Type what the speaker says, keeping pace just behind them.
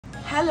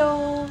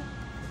Hello,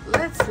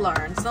 let's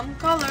learn some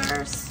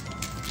colors.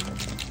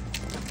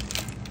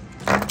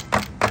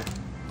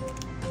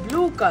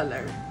 Blue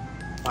color,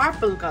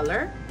 purple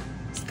color,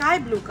 sky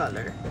blue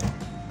color,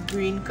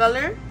 green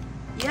color,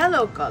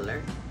 yellow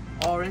color,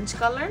 orange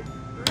color,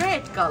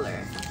 red color.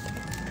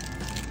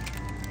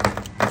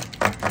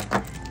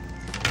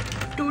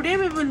 Today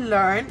we will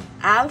learn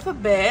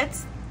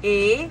alphabets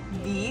A,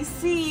 B,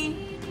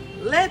 C.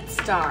 Let's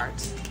start.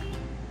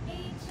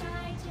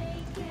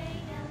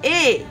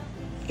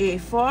 A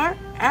for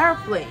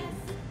airplane.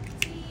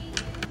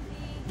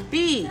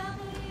 B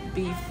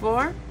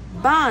for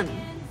bun.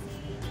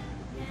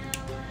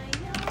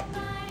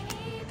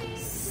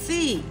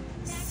 C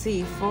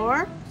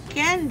for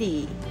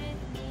candy.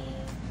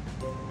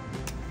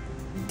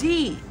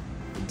 D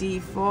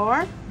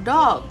for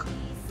dog.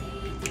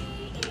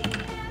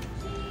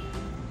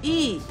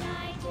 E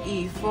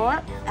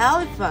for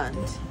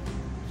elephant.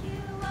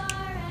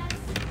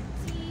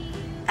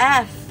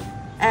 F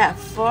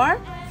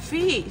for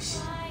fish.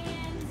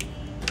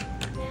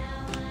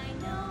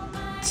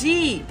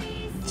 G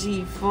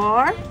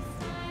for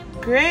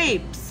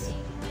grapes.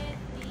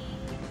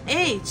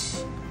 H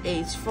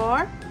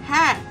for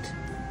hat.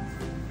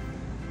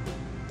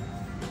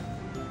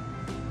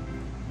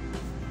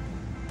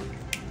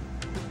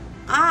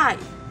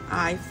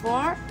 I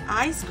for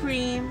ice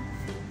cream.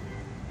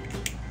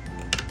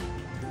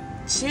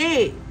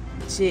 J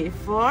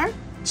for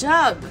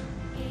jug.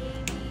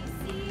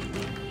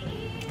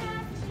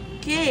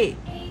 K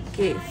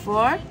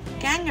for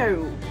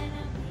kangaroo.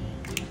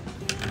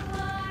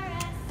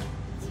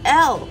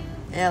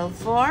 L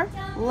for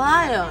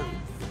lion.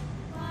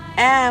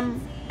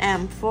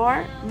 M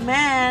for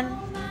man.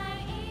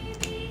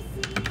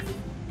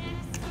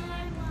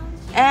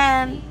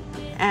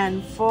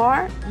 N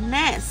for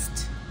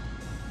nest.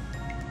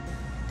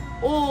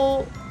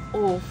 O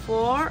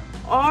for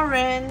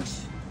orange.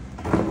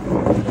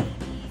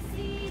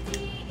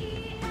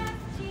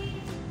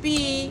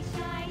 P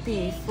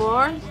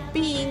for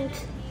pink.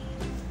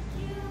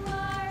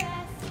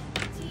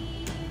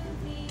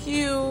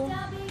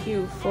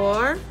 Q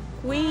for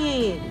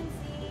queen.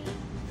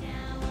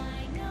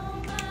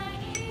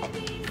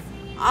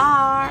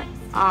 R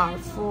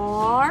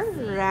for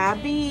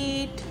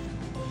rabbit.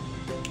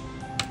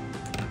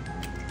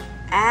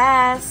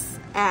 S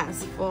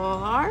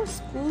for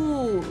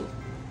school.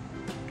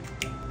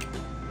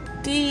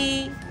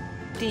 T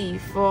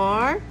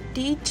for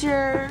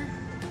teacher.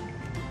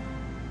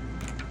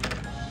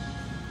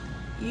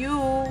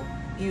 U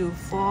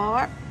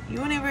for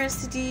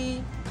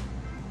university.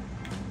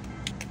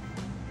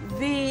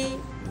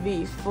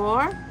 V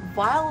for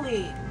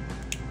violin.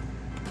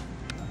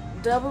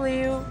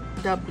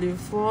 W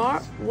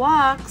for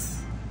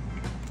wax.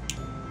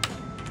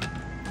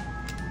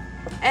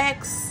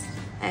 X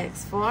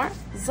for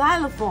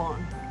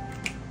xylophone.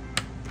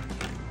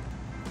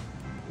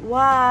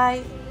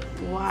 Y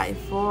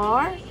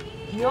for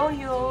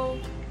yo-yo.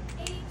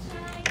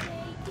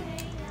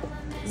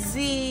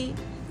 Z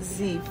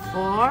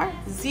for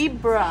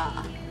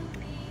zebra.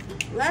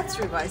 Let's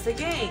revise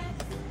again.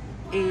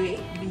 A,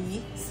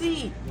 B,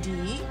 C,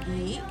 D,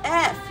 E,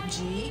 F,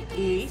 G,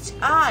 H,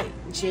 I,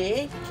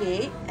 J,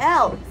 K,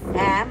 L,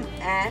 M,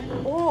 N,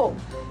 O,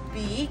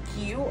 P,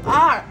 Q,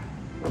 R,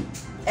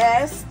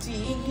 S,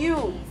 T,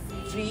 U,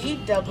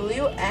 V,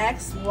 W,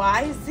 X,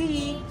 Y,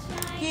 Z.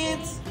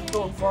 Kids,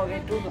 don't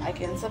forget to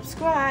like and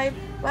subscribe.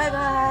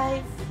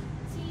 Bye-bye.